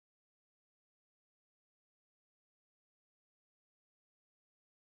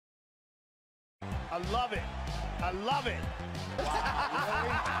I love it. I love it.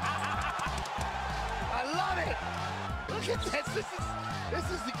 I love it. Look at this. This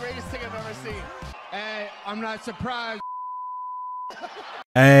is the greatest thing I've ever seen. Hey, I'm not surprised.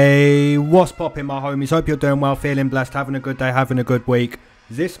 Hey, what's poppin', my homies? Hope you're doing well, feeling blessed, having a good day, having a good week.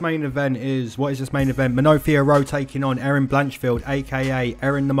 This main event is, what is this main event? Fiorot taking on Erin Blanchfield, aka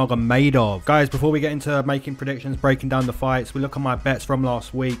Erin the Mugger made of. Guys, before we get into making predictions, breaking down the fights, we look at my bets from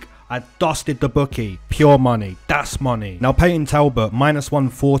last week. I dusted the bookie, pure money, that's money. Now Peyton Talbot,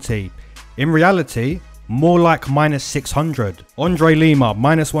 -140. In reality, more like -600. Andre Lima,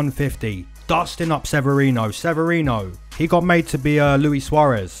 -150. Dusting up Severino. Severino, he got made to be Luis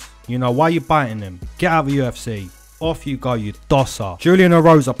Suarez. You know, why are you biting him? Get out of the UFC. Off you go, you dosser. Julian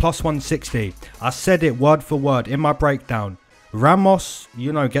Erosa, +160. I said it word for word in my breakdown. Ramos,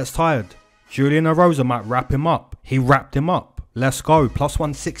 you know, gets tired. Julian Erosa might wrap him up. He wrapped him up. Let's go,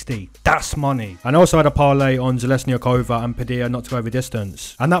 +160. That's money. And I also had a parlay on Njokuani and Padilla not to go over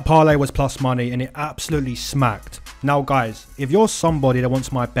distance. And that parlay was plus money and it absolutely smacked. Now guys, if you're somebody that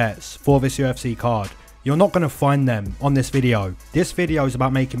wants my bets for this UFC card, you're not going to find them on this video. This video is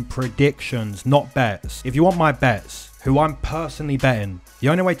about making predictions, not bets. If you want my bets, who I'm personally betting, the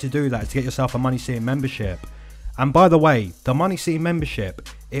only way to do that is to get yourself a MoneyCity membership. And by the way, the MoneyCity membership,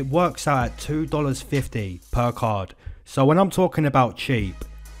 it works out at $2.50 per card. So when I'm talking about cheap,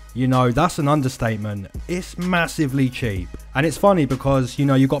 you know, that's an understatement. It's massively cheap. And it's funny because, you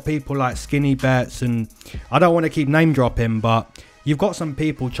know, you've got people like Skinny Bets, and I don't want to keep name dropping, but you've got some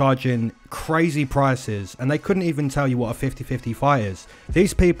people charging crazy prices and they couldn't even tell you what a 50-50 fight is.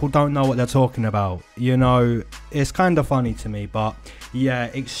 These people don't know what they're talking about. You know, it's kind of funny to me, but yeah,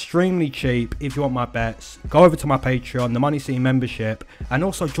 extremely cheap. If you want my bets, go over to my Patreon, the MoneyCity membership, and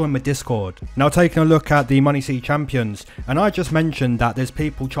also join my Discord. Now taking a look at the MoneyCity Champions, and I just mentioned that there's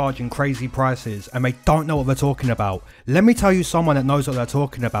people charging crazy prices and they don't know what they're talking about. Let me tell you someone that knows what they're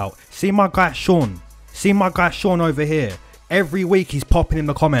talking about. See my guy Sean. See my guy Sean over here. Every week he's popping in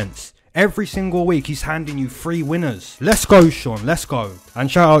the comments. Every single week he's handing you free winners. Let's go, Sean, let's go. And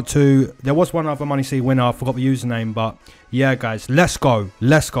shout out to, there was one other MoneyCity winner, I forgot the username, but yeah guys, let's go,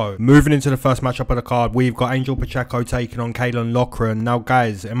 let's go. Moving into the first matchup of the card, we've got Angel Pacheco taking on Caolan Loughran. Now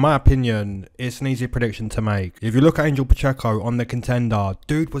guys, in my opinion, it's an easy prediction to make. If you look at Angel Pacheco on the contender,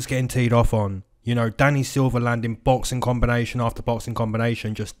 dude was getting teed off on. You know, Danny Silva landing boxing combination after boxing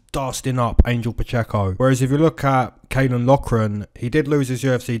combination, just dusting up Angel Pacheco. Whereas if you look at Caolan Loughran, he did lose his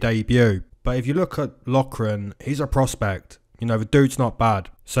UFC debut. But if you look at Loughran, he's a prospect. You know, the dude's not bad.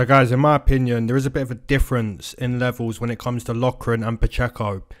 So guys, in my opinion, there is a bit of a difference in levels when it comes to Loughran and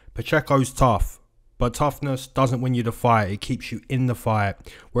Pacheco. Pacheco's tough, but toughness doesn't win you the fight, it keeps you in the fight.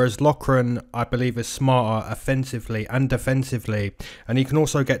 Whereas Loughran, I believe, is smarter offensively and defensively, and he can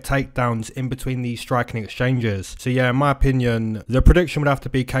also get takedowns in between these striking exchanges. So yeah, in my opinion, the prediction would have to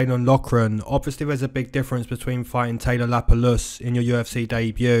be Caolan Loughran. Obviously there's a big difference between fighting Taylor Lapalus in your UFC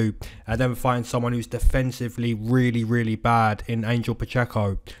debut and then fighting someone who's defensively really bad in Angel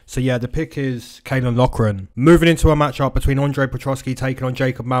Pacheco. So yeah, the pick is Caolan Loughran. Moving into a matchup between Andre Petroski taking on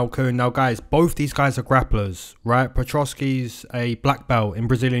Jacob Malkoun. Now guys, both these guys are grapplers, right? Petroski's a black belt in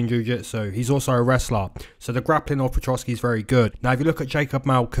Brazilian Jiu-Jitsu. He's also a wrestler. So the grappling of Petroski is very good. Now if you look at Jacob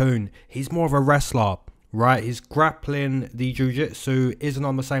Malkoun, he's more of a wrestler, right? His grappling, the Jiu-Jitsu isn't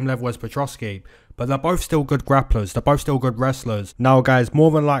on the same level as Petroski, but they're both still good grapplers. They're both still good wrestlers. Now guys,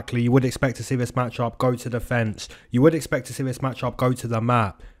 more than likely you would expect to see this matchup go to the fence. You would expect to see this matchup go to the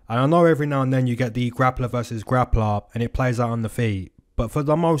mat. And I know every now and then you get the grappler versus grappler and it plays out on the feet. But for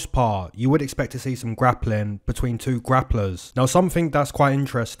the most part, you would expect to see some grappling between two grapplers. Now, something that's quite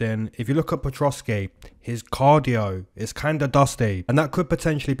interesting, if you look at Petroski, his cardio is kind of dusty. And that could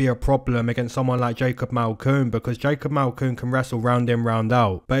potentially be a problem against someone like Jacob Malkoun, because Jacob Malkoun can wrestle round in, round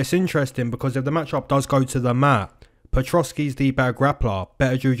out. But it's interesting because if the matchup does go to the mat, Petroski's the better grappler,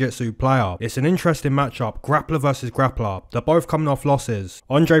 better jiu-jitsu player. It's an interesting matchup, grappler versus grappler. They're both coming off losses.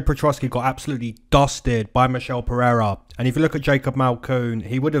 Andre Petroski got absolutely dusted by Michel Pereira. And if you look at Jacob Malkoun,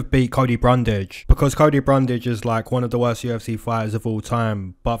 he would have beat Cody Brundage, because Cody Brundage is like one of the worst UFC fighters of all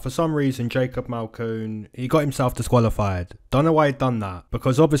time. But for some reason, Jacob Malkoun, he got himself disqualified. Don't know why he'd done that,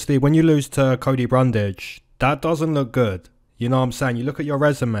 because obviously when you lose to Cody Brundage, that doesn't look good. You know what I'm saying? You look at your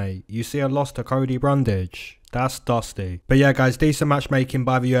resume, you see a loss to Cody Brundage. That's dusty. But yeah guys, decent matchmaking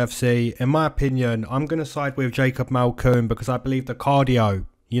by the UFC. In my opinion, I'm going to side with Jacob Malkoun because I believe the cardio,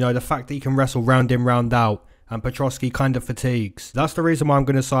 you know, the fact that he can wrestle round in, round out, and Petroski kind of fatigues. That's the reason why I'm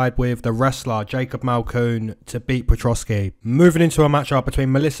going to side with the wrestler Jacob Malkoun to beat Petroski. Moving into a matchup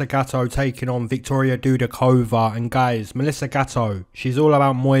between Melissa Gatto taking on Viktoriia Dudakova. And guys, Melissa Gatto, she's all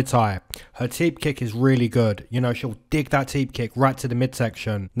about Muay Thai. Her teep kick is really good. You know, she'll dig that teep kick right to the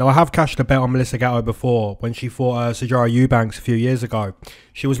midsection. Now, I have cashed a bet on Melissa Gatto before when she fought Sijara Eubanks a few years ago.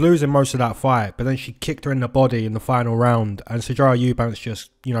 She was losing most of that fight, but then she kicked her in the body in the final round, and Sijara Eubanks just,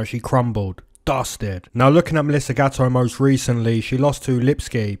 you know, she crumbled. Dusted. Now, looking at Melissa Gatto most recently, she lost to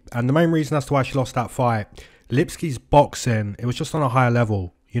Lipski, and the main reason as to why she lost that fight, Lipski's boxing, it was just on a higher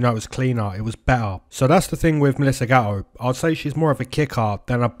level. You know, it was cleaner, it was better. So that's the thing with Melissa Gatto. I'd say she's more of a kicker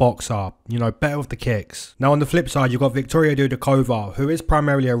than a boxer. You know, better with the kicks. Now on the flip side, you've got Viktoriia Dudakova, who is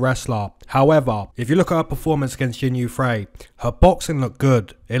primarily a wrestler. However, if you look at her performance against Jinh Yu Frey, her boxing looked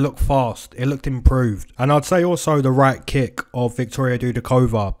good. It looked fast. It looked improved. And I'd say also the right kick of Viktoriia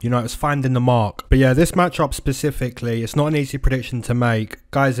Dudakova. You know, it was finding the mark. But yeah, this matchup specifically, it's not an easy prediction to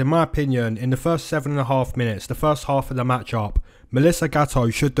make. Guys, in my opinion, in the first 7.5 minutes, the first half of the matchup, Melissa Gatto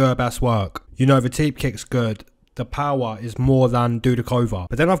should do her best work. You know, the teep kick's good. The power is more than Dudakova.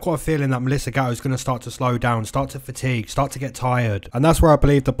 But then I've got a feeling that Melissa Gatto is going to start to slow down, start to fatigue, start to get tired. And that's where I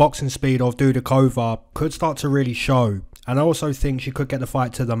believe the boxing speed of Dudakova could start to really show. And I also think she could get the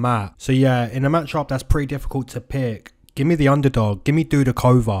fight to the mat. So yeah, in a matchup that's pretty difficult to pick, give me the underdog. Give me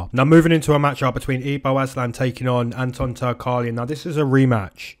Dudakova. Now moving into a matchup between Aslan taking on Anton Turkalj. Now this is a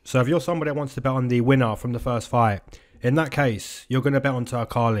rematch. So if you're somebody that wants to bet on the winner from the first fight, in that case, you're going to bet on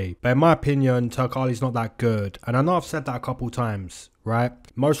Turkalj. But in my opinion, Turkalj's not that good. And I know I've said that a couple times, right?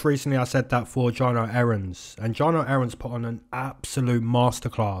 Most recently, I said that for Jono Erin's. And Jono Erin's put on an absolute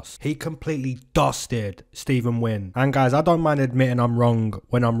masterclass. He completely dusted Stephen Wynn. And guys, I don't mind admitting I'm wrong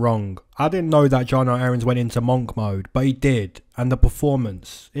when I'm wrong. I didn't know that Jono Erin's went into monk mode, but he did. And the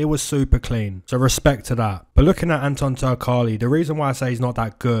performance, it was super clean. So respect to that. But looking at Anton Turkalj, the reason why I say he's not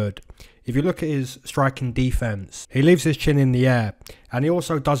that good, if you look at his striking defense, he leaves his chin in the air, and he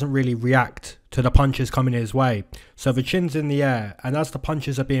also doesn't really react to the punches coming his way. So the chin's in the air, and as the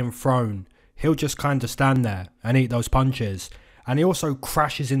punches are being thrown, he'll just kind of stand there and eat those punches. And he also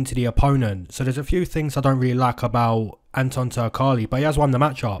crashes into the opponent. So there's a few things I don't really like about Anton Turkalj, but he has won the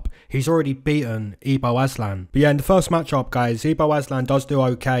matchup. He's already beaten Aslan. But yeah, in the first matchup, guys, Aslan does do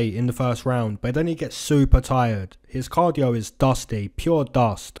okay in the first round, but then he gets super tired. His cardio is dusty, pure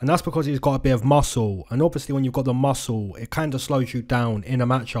dust. And that's because he's got a bit of muscle. And obviously when you've got the muscle, it kind of slows you down in a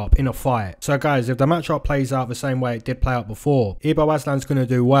matchup, in a fight. So guys, if the matchup plays out the same way it did play out before, Aslan's going to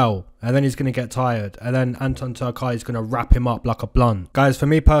do well. And then he's going to get tired. And then Anton Turkalj is going to wrap him up like a blunt. Guys, for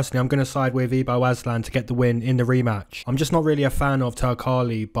me personally, I'm going to side with Aslan to get the win in the rematch. I'm just not really a fan of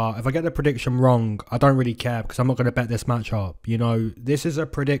Turkalj, but if I get the prediction wrong, I don't really care because I'm not going to bet this matchup. You know, this is a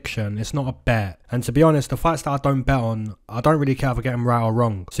prediction. It's not a bet. And to be honest, the fights that I don't bet on, I don't really care if I get them right or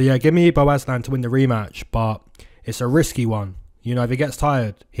wrong. So yeah, give me Aslan to win the rematch, but it's a risky one. You know, if he gets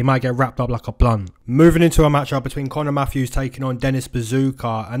tired, he might get wrapped up like a blunt. Moving into a matchup between Conor Matthews taking on Denis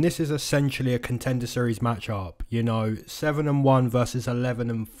Buzukja, and this is essentially a contender series matchup. You know, 7-1 versus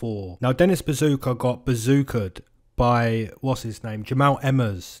 11-4. Now, Denis Buzukja got bazookaed by, what's his name, Jamal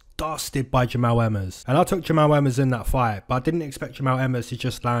Emmers. Dusted by Jamal Emmers. And I took Jamal Emmers in that fight, but I didn't expect Jamal Emmers to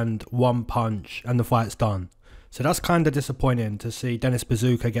just land one punch and the fight's done. So that's kind of disappointing to see Denis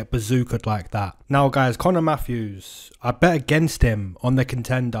Buzukja get bazookaed like that. Now guys, Conor Matthews, I bet against him on the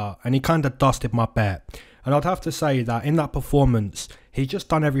contender and he kind of dusted my bet. And I'd have to say that in that performance, he just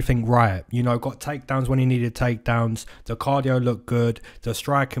done everything right. You know, got takedowns when he needed takedowns. The cardio looked good. The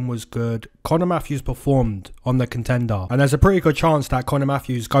striking was good. Conor Matthews performed on the contender. And there's a pretty good chance that Conor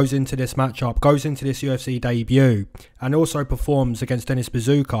Matthews goes into this matchup, goes into this UFC debut, and also performs against Denis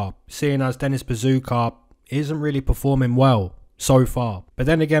Buzukja, seeing as Denis Buzukja isn't really performing well so far. But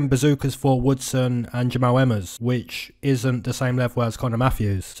then again, Buzukja's fought Woodson and Jamal Emmers, which isn't the same level as Conor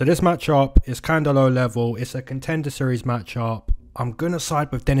Matthews. So this matchup is kind of low level. It's a contender series matchup. I'm going to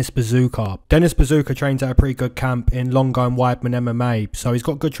side with Denis Buzukja. Denis Buzukja trains at a pretty good camp in Longo and Weidman MMA, so he's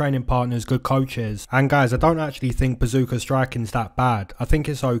got good training partners, good coaches. And guys, I don't actually think Buzukja's striking's that bad. I think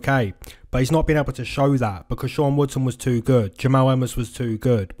it's okay. But he's not been able to show that because Sean Woodson was too good. Jamal Emmers was too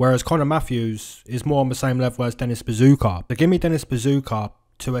good. Whereas Conor Matthews is more on the same level as Denis Buzukja. So give me Denis Buzukja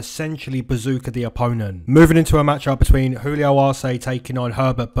to essentially bazooka the opponent. Moving into a matchup between Julio Arce taking on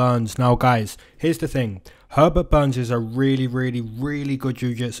Herbert Burns. Now guys, here's the thing. Herbert Burns is a really good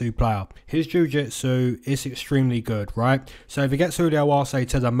jiu-jitsu player. His jiu-jitsu is extremely good, right? So if he gets Julio Arce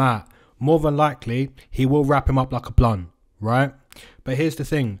to the mat, more than likely, he will wrap him up like a blunt, right? But here's the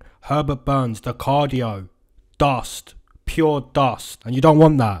thing. Herbert Burns, the cardio, dust, pure dust. And you don't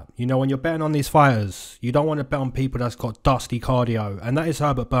want that. You know, when you're betting on these fighters, you don't want to bet on people that's got dusty cardio. And that is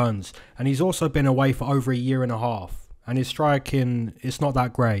Herbert Burns. And he's also been away for over a year and a half. And his striking, it's not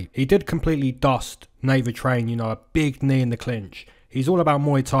that great. He did completely dust Nate Train, you know, a big knee in the clinch. He's all about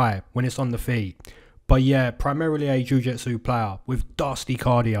Muay Thai when it's on the feet. But yeah, primarily a jiu-jitsu player with dusty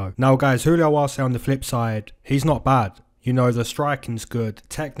cardio. Now guys, Julio Arce on the flip side, he's not bad. You know, the striking's good,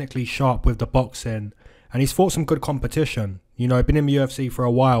 technically sharp with the boxing. And he's fought some good competition. You know, been in the UFC for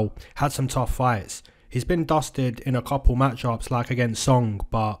a while, had some tough fights. He's been dusted in a couple matchups like against Song,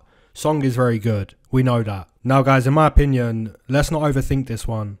 but Song is very good. We know that. Now guys, in my opinion, let's not overthink this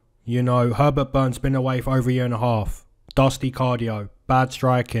one. You know, Herbert Burns been away for over a year and a half. Dusty cardio, bad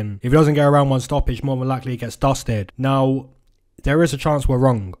striking. If he doesn't get around one stoppage, more than likely he gets dusted. Now, there is a chance we're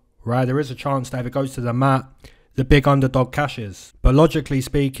wrong, right? There is a chance that if it goes to the mat, the big underdog cashes. But logically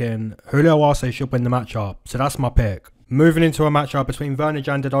speaking, Julio Arce should win the matchup. So that's my pick. Moving into a matchup between Virna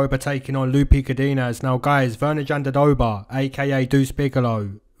Jandiroba taking on Loopy Cardenas. Now guys, Virna Jandiroba, aka Deuce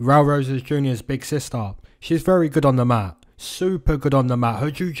Bigelow, Raul Rosas Jr.'s big sister. She's very good on the mat. Super good on the mat. Her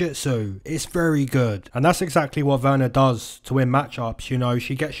jiu-jitsu is very good. And that's exactly what Virna does to win matchups. You know,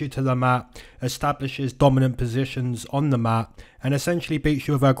 she gets you to the mat, establishes dominant positions on the mat, and essentially beats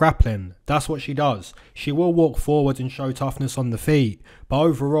you with her grappling. That's what she does. She will walk forward and show toughness on the feet. But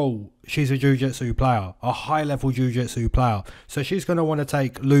overall, she's a jiu-jitsu player. A high-level jiu-jitsu player. So she's going to want to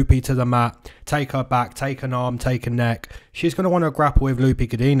take Loopy to the mat, take her back, take an arm, take a neck. She's going to want to grapple with Loopy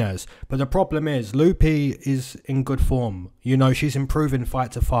Cardenas. But the problem is, Loopy is in good form. You know, she's improving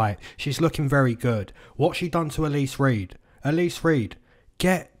fight to fight. She's looking very good. What's she done to Elise Reed? Elise Reed,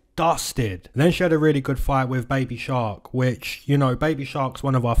 get dusted. Then she had a really good fight with Baby Shark, which, you know, Baby Shark's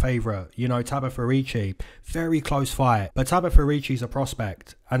one of our favourite. You know, Tabitha Ricci. Very close fight. But Tabitha Ricci's a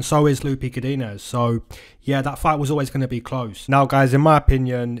prospect. And so is Loopy Cardenas. So, yeah, that fight was always going to be close. Now, guys, in my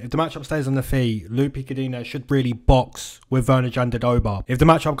opinion, if the matchup stays on the feet, Loopy Cardenas should really box with Virna Jandiroba. If the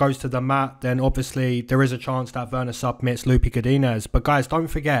matchup goes to the mat, then obviously there is a chance that Virna submits Loopy Cardenas. But, guys, don't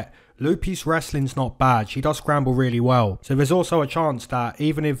forget, Loopy's wrestling's not bad. She does scramble really well. So there's also a chance that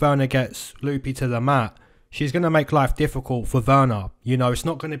even if Virna gets Loopy to the mat, she's going to make life difficult for Virna. You know, it's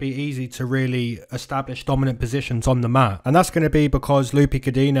not going to be easy to really establish dominant positions on the mat. And that's going to be because Loopy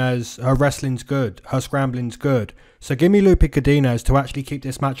Cardenas, her wrestling's good, her scrambling's good. So give me Loopy Cardenas to actually keep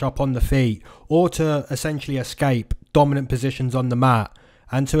this matchup on the feet, or to essentially escape dominant positions on the mat,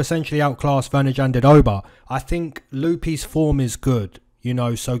 and to essentially outclass Virna Jandiroba. I think Loopy's form is good. You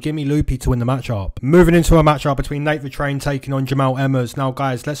know, so give me Loopy to win the matchup. Moving into a matchup between Nate Train taking on Jamal Emmers. Now,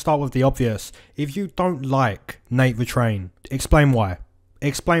 guys, let's start with the obvious. If you don't like Nate Train, explain why.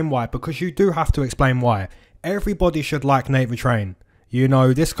 Explain why, because you do have to explain why. Everybody should like Nate Train. You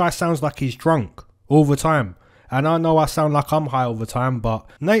know, this guy sounds like he's drunk all the time. And I know I sound like I'm high all the time, but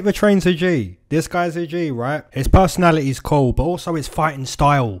Nate Train's a G. This guy's a G, right? His personality's cool, but also his fighting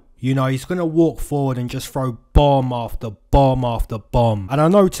style. You know, he's going to walk forward and just throw bomb after bomb after bomb. And I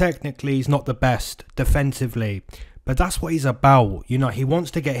know technically he's not the best defensively, but that's what he's about. You know, he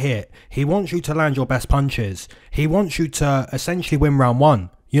wants to get hit. He wants you to land your best punches. He wants you to essentially win round one.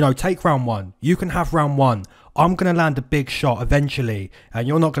 You know, take round one. You can have round one. I'm going to land a big shot eventually, and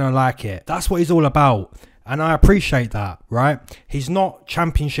you're not going to like it. That's what he's all about. And I appreciate that, right? He's not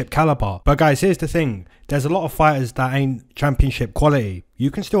championship caliber. But guys, here's the thing. There's a lot of fighters that ain't championship quality.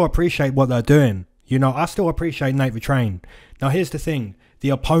 You can still appreciate what they're doing. You know, I still appreciate Nate Train. Now, here's the thing.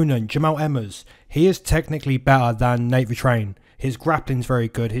 The opponent, Jamal Emmers, he is technically better than Nate Train. His grappling's very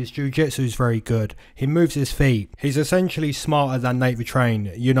good. His jiu-jitsu's very good. He moves his feet. He's essentially smarter than Nate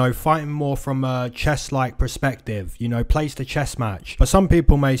Train. You know, fighting more from a chess-like perspective. You know, plays the chess match. But some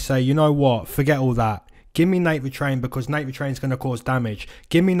people may say, you know what? Forget all that. Give me Nate Train because Nate Train's going to cause damage.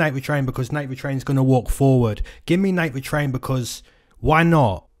 Give me Nate Train because Nate Train's going to walk forward. Give me Nate Train because why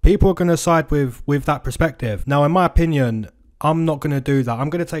not? People are going to side with that perspective. Now, in my opinion, I'm not going to do that. I'm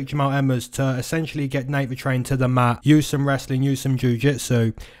going to take Jamal Emmers to essentially get Nate Train to the mat, use some wrestling, use some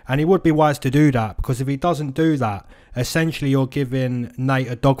jiu-jitsu. And he would be wise to do that, because if he doesn't do that, essentially you're giving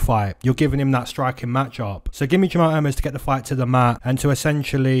Nate a dogfight. You're giving him that striking matchup. So give me Jamal Emmers to get the fight to the mat and to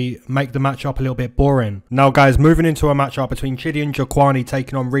essentially make the matchup a little bit boring. Now, guys, moving into a matchup between Chidi and Njokuani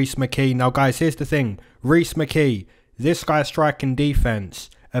taking on Rhys McKee. Now, guys, here's the thing. Rhys McKee, this guy's striking defense,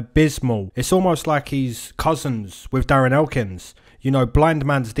 abysmal. It's almost like he's cousins with Darren Elkins. You know, blind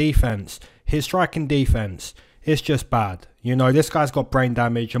man's defense. His striking defense, it's just bad. You know, this guy's got brain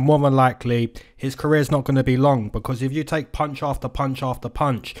damage, and more than likely his career's not going to be long, because if you take punch after punch after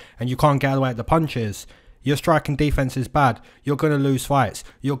punch and you can't get away at the punches, your striking defense is bad. You're going to lose fights.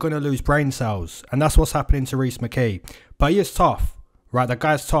 You're going to lose brain cells. And that's what's happening to Rhys McKee. But he is tough, right? The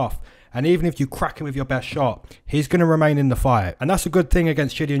guy's tough. And even if you crack him with your best shot, he's going to remain in the fight. And that's a good thing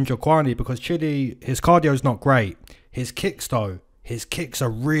against Chidi and Njokuani, because Chidi, his cardio is not great. His kicks, though, his kicks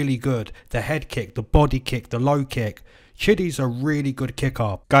are really good. The head kick, the body kick, the low kick. Chidi's a really good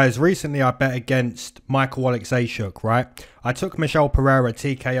kicker. Guys, recently I bet against Michael Oleksiejczuk, right? I took Michel Pereira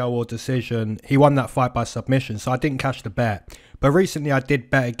TKO or decision. He won that fight by submission, so I didn't cash the bet. But recently I did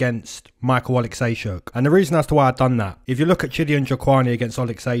bet against Michael Oleksiejczuk. And the reason as to why I've done that, if you look at Chidi and Njokuani against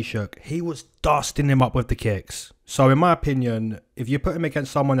Oleksiejczuk, he was dusting him up with the kicks. So in my opinion, if you put him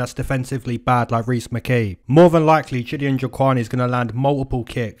against someone that's defensively bad like McKee, more than likely Chidi and Njokuani is going to land multiple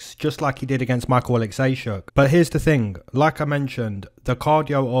kicks, just like he did against Michael Oleksiejczuk. But here's the thing, like I mentioned, the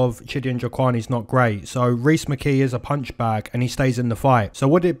cardio of Chidi and Njokuani is not great. So McKee is a punch bag and he stays in the fight. So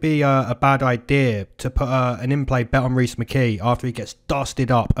would it be a bad idea to put an in-play bet on McKee after he gets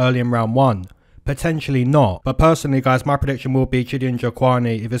dusted up early in round 1? Potentially not. But personally, guys, my prediction will be Chidi and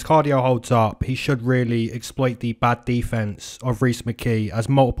Njokuani. If his cardio holds up, he should really exploit the bad defense of McKee, as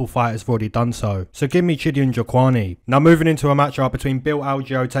multiple fighters have already done so. So give me Chidi and Njokuani. Now moving into a matchup between Bill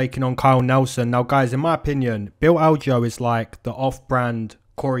Algeo taking on Kyle Nelson. Now guys, in my opinion, Bill Algeo is like the off-brand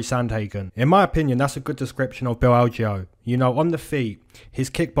Corey Sandhagen. In my opinion, that's a good description of Bill Algeo. You know, on the feet,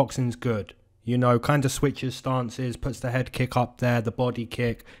 his kickboxing's good. You know, kind of switches stances, puts the head kick up there, the body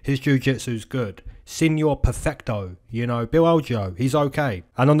kick. His jiu-jitsu's good. Signor Perfecto, you know, Bill Algeo, he's okay.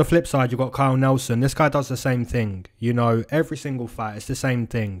 And on the flip side, you've got Kyle Nelson. This guy does the same thing. You know, every single fight, it's the same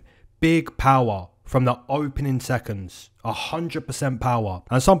thing. Big power from the opening seconds. 100% power.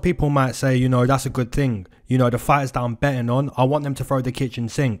 And some people might say, you know, that's a good thing. You know, the fighters that I'm betting on, I want them to throw the kitchen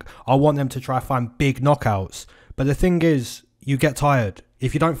sink. I want them to try find big knockouts. But the thing is, you get tired.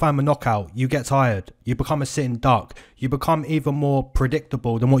 If you don't find a knockout, you get tired. You become a sitting duck. You become even more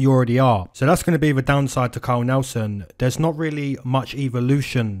predictable than what you already are. So that's going to be the downside to Kyle Nelson. There's not really much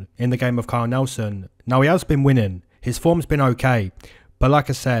evolution in the game of Kyle Nelson. Now, he has been winning. His form's been okay. But like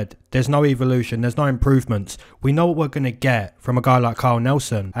I said, there's no evolution. There's no improvements. We know what we're going to get from a guy like Kyle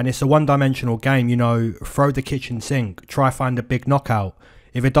Nelson. And it's a one-dimensional game, you know, throw the kitchen sink. Try find a big knockout.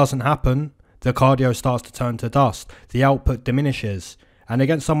 If it doesn't happen, the cardio starts to turn to dust. The output diminishes. And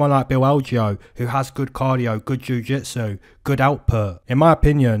against someone like Bill Algeo, who has good cardio, good jiu-jitsu, good output, in my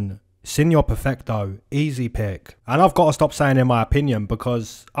opinion, Signor Perfecto, easy pick. And I've got to stop saying in my opinion,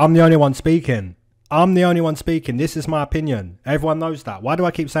 because I'm the only one speaking. I'm the only one speaking. This is my opinion. Everyone knows that. Why do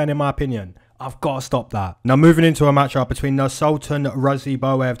I keep saying in my opinion? I've got to stop that. Now moving into a matchup between Sultan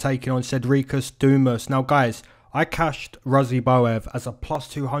Ruziboev taking on Cedricus Dumas. Now guys, I cashed Ruziboev as a plus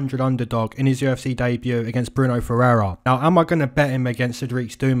 200 underdog in his UFC debut against Bruno Ferreira. Now, am I going to bet him against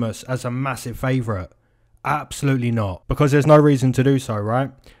Cedricus Dumas as a massive favourite? Absolutely not. Because there's no reason to do so, right?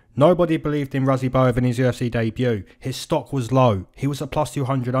 Nobody believed in Ruziboev in his UFC debut. His stock was low. He was a plus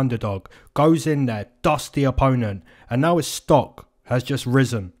 200 underdog. Goes in there, dusts the opponent. And now his stock has just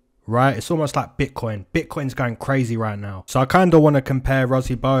risen. Right? It's almost like Bitcoin. Bitcoin's going crazy right now. So I kind of want to compare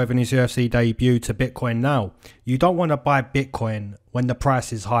Ruziboev in his UFC debut to Bitcoin now. You don't want to buy Bitcoin when the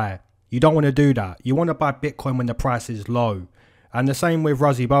price is high. You don't want to do that. You want to buy Bitcoin when the price is low. And the same with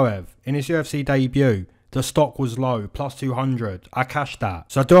Ruziboev. In his UFC debut, the stock was low, plus 200. I cashed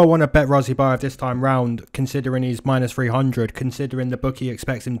that. So do I want to bet Ruziboev this time round, considering he's minus 300, considering the bookie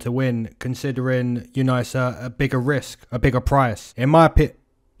expects him to win, considering, you know, it's a bigger risk, a bigger price? In my opinion,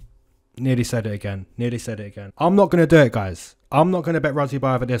 nearly said it again. I'm not going to do it, guys. I'm not going to bet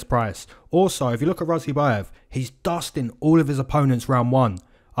Ruziboev at this price. Also, if you look at Ruziboev, he's dusting all of his opponents round 1.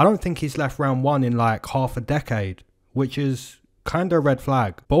 I don't think he's left round 1 in like half a decade, which is kind of a red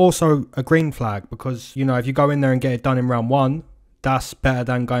flag, but also a green flag, because, you know, if you go in there and get it done in round 1, that's better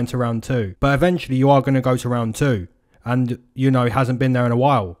than going to round 2. But eventually you are going to go to round 2, and, you know, he hasn't been there in a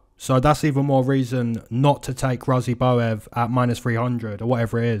while. So that's even more reason not to take Ruziboev at minus 300 or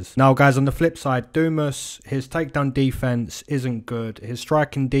whatever it is. Now, guys, on the flip side, Dumas, his takedown defense isn't good. His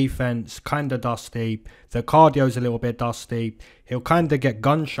striking defense, kind of dusty. The cardio's a little bit dusty. He'll kind of get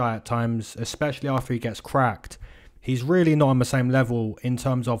gun shy at times, especially after he gets cracked. He's really not on the same level in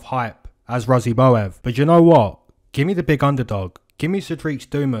terms of hype as Ruziboev. But you know what? Give me the big underdog. Give me Cedricus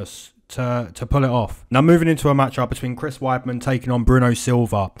Dumas to pull it off. Now moving into a matchup between Chris Weidman taking on Bruno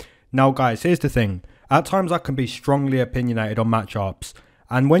Silva. Now guys, here's the thing. At times I can be strongly opinionated on matchups.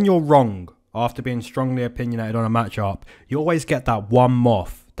 And when you're wrong after being strongly opinionated on a matchup, you always get that one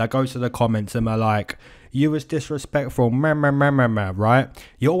moth that goes to the comments and they're like, you was disrespectful, right?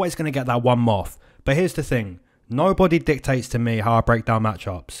 You're always going to get that one moth. But here's the thing. Nobody dictates to me how I break down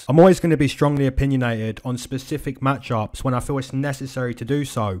matchups. I'm always going to be strongly opinionated on specific matchups when I feel it's necessary to do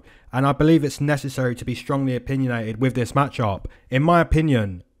so. And I believe it's necessary to be strongly opinionated with this matchup. In my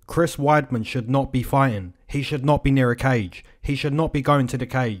opinion, Chris Weidman should not be fighting. He should not be near a cage. He should not be going to the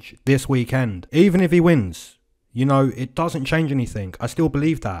cage this weekend. Even if he wins, you know, it doesn't change anything. I still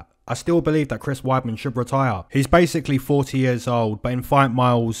believe that. I still believe that Chris Weidman should retire. He's basically 40 years old, but in fight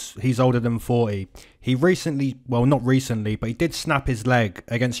miles, he's older than 40. He recently, well, not recently, but he did snap his leg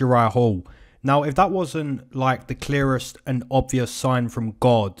against Uriah Hall. Now, if that wasn't like the clearest and obvious sign from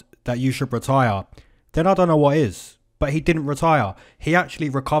God that you should retire, then I don't know what is. But he didn't retire. He actually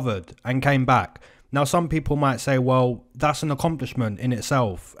recovered and came back. Now, some people might say, well, that's an accomplishment in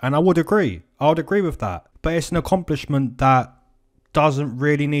itself. And I would agree. I would agree with that. But it's an accomplishment that doesn't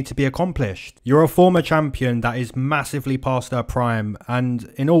really need to be accomplished. You're a former champion that is massively past her prime,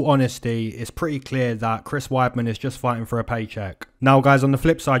 and in all honesty, it's pretty clear that Chris Weidman is just fighting for a paycheck. Now guys, on the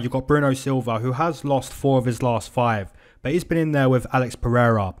flip side, you've got Bruno Silva, who has lost 4 of his last 5, but he's been in there with Alex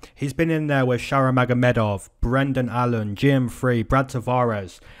Pereira. He's been in there with Sharon Magomedov, Brendan Allen, GM3, Brad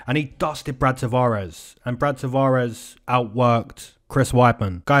Tavares, and he dusted Brad Tavares, and Brad Tavares outworked Chris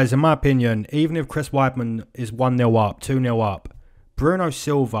Weidman. Guys, in my opinion, even if Chris Weidman is 1-0 up, 2-0 up, Bruno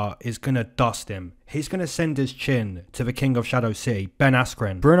Silva is going to dust him. He's going to send his chin to the king of Shadow City, Ben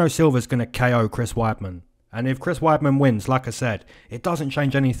Askren. Bruno Silva is going to KO Chris Weidman. And if Chris Weidman wins, like I said, it doesn't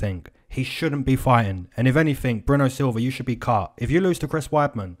change anything. He shouldn't be fighting. And if anything, Bruno Silva, you should be cut. If you lose to Chris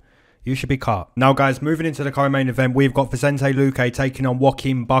Weidman, you should be cut. Now guys, moving into the co-main event, we've got Vicente Luque taking on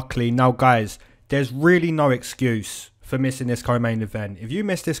Joaquin Buckley. Now guys, there's really no excuse for missing this co-main event. If you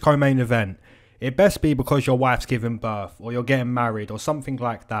miss this co-main event, it best be because your wife's giving birth or you're getting married or something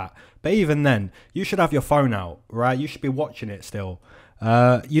like that. But even then, you should have your phone out, right? You should be watching it still.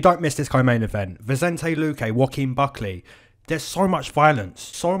 You don't miss this co-main event. Vicente Luque, Joaquin Buckley. There's so much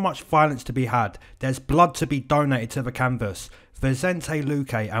violence to be had. There's blood to be donated to the canvas. Vicente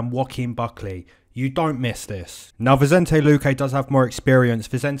Luque and Joaquin Buckley. You don't miss this. Now, Vicente Luque does have more experience.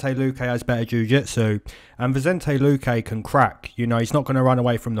 Vicente Luque has better jiu-jitsu. And Vicente Luque can crack. You know, he's not going to run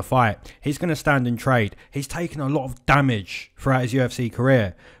away from the fight. He's going to stand and trade. He's taken a lot of damage throughout his UFC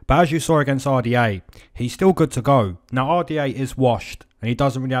career. But as you saw against RDA, he's still good to go. Now, RDA is washed. And he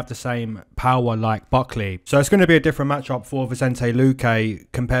doesn't really have the same power like Buckley. So it's going to be a different matchup for Vicente Luque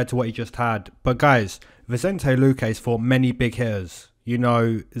compared to what he just had. But guys, Vicente Luque's fought many big hitters. You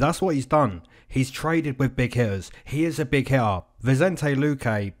know, that's what he's done. He's traded with big hitters. He is a big hitter. Vicente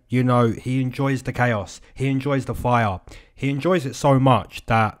Luque, you know, he enjoys the chaos. He enjoys the fire. He enjoys it so much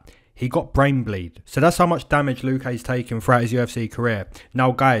that he got brain bleed. So that's how much damage Luque's taken throughout his UFC career.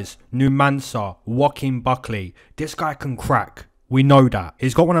 Now guys, Numansa, Joaquin Buckley, this guy can crack. We know that.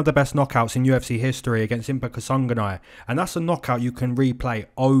 He's got one of the best knockouts in UFC history against Impa Kasanganay. And that's a knockout you can replay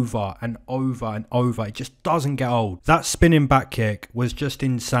over and over and over. It just doesn't get old. That spinning back kick was just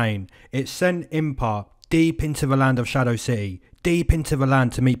insane. It sent Impa deep into the land of Shadow City. Deep into the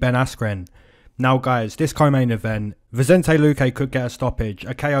land to meet Ben Askren. Now guys, this co-main event, Vicente Luque could get a stoppage,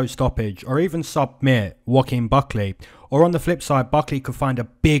 a KO stoppage, or even submit Joaquin Buckley. Or on the flip side, Buckley could find a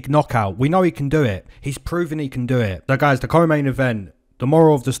big knockout. We know he can do it. He's proven he can do it. So guys, the co-main event, the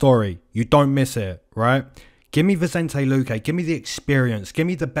moral of the story, you don't miss it, right? Give me Vicente Luque, give me the experience, give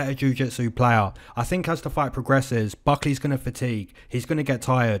me the better jiu-jitsu player. I think as the fight progresses, Buckley's going to fatigue, he's going to get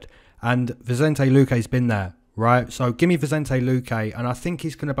tired, and Vicente Luque's been there. Right, so give me Vicente Luque, and I think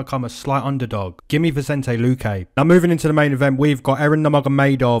he's going to become a slight underdog. Give me Vicente Luque. Now moving into the main event, we've got Erin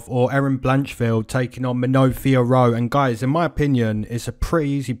Nurmagomedov or Erin Blanchfield taking on Manon Fiorot. And guys, in my opinion, it's a pretty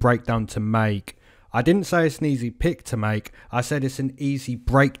easy breakdown to make. I didn't say it's an easy pick to make, I said it's an easy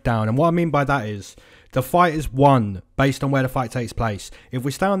breakdown. And what I mean by that is, the fight is won based on where the fight takes place. If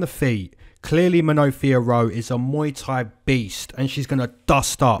we stay on the feet, clearly Manon Fiorot is a Muay Thai beast and she's going to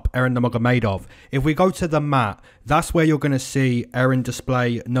dust up Erin Nurmagomedov. If we go to the mat, that's where you're going to see Erin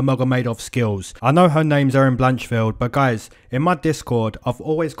display Nurmagomedov's skills. I know her name's Erin Blanchfield, but guys, in my Discord, I've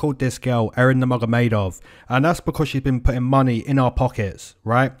always called this girl Erin Nurmagomedov, and that's because she's been putting money in our pockets,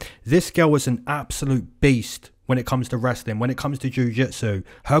 right? This girl was an absolute beast when it comes to wrestling, when it comes to jiu-jitsu.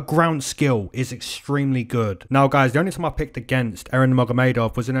 Her ground skill is extremely good. Now guys, the only time I picked against Erin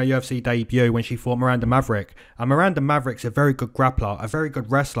Nurmagomedov was in her UFC debut when she fought Miranda Maverick. And Miranda Maverick's a very good grappler, a very good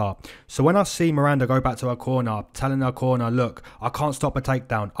wrestler. So when I see Miranda go back to her corner, telling her corner, look, I can't stop a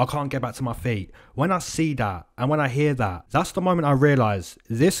takedown, I can't get back to my feet. When I see that, and when I hear that, that's the moment I realise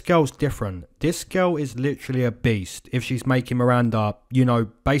this girl's different. This girl is literally a beast if she's making Miranda, you know,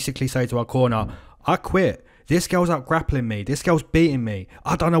 basically say to her corner, I quit. This girl's out grappling me. This girl's beating me.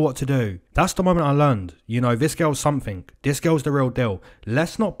 I don't know what to do. That's the moment I learned, you know, this girl's something. This girl's the real deal.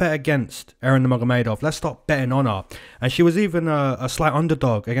 Let's not bet against Erin Nurmagomedov. Let's stop betting on her. And she was even a slight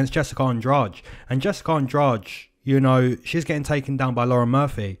underdog against Jessica Andrade. And Jessica Andrade, you know, she's getting taken down by Lauren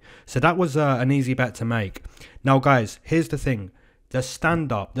Murphy. So that was an easy bet to make. Now, guys, here's the thing. The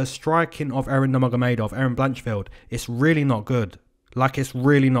stand-up, the striking of Erin Nurmagomedov, Erin Blanchfield, it's really not good. Like, it's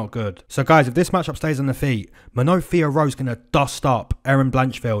really not good. So, guys, if this matchup stays on the feet, Manon Fiorot's going to dust up Erin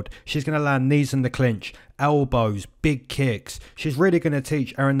Blanchfield. She's going to land knees in the clinch, elbows, big kicks. She's really going to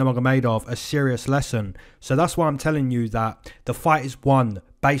teach Erin Nurmagomedov a serious lesson. So that's why I'm telling you that the fight is won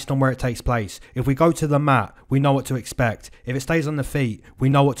based on where it takes place. If we go to the mat, we know what to expect. If it stays on the feet, we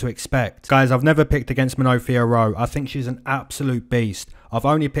know what to expect. Guys, I've never picked against Manon Fiorot. I think she's an absolute beast. I've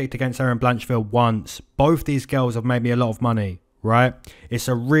only picked against Erin Blanchfield once. Both these girls have made me a lot of money. Right, it's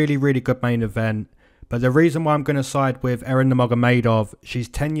a really, really good main event. But the reason why I'm going to side with Erin Nurmagomedov, she's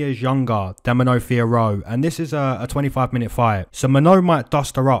 10 years younger than Manon Fiorot, and this is a 25-minute fight. So Manon might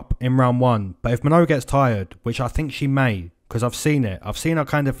dust her up in round 1, but if Manon gets tired, which I think she may, because I've seen it, I've seen her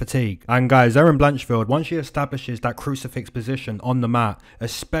kind of fatigue. And guys, Erin Blanchfield, once she establishes that crucifix position on the mat,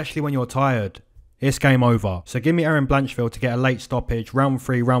 especially when you're tired, it's game over. So give me Erin Blanchfield to get a late stoppage, round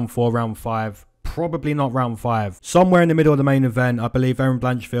 3, round 4, round 5. Probably not round 5. Somewhere in the middle of the main event, I believe Erin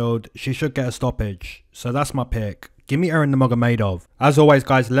Blanchfield, she should get a stoppage. So that's my pick. Give me Erin Nurmagomedov. As always,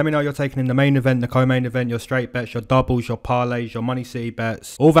 guys, let me know you're taking in the main event, the co-main event, your straight bets, your doubles, your parlays, your Money City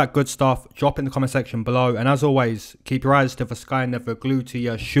bets, all that good stuff. Drop in the comment section below. And as always, keep your eyes to the sky and never glued to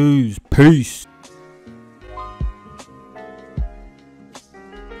your shoes. Peace.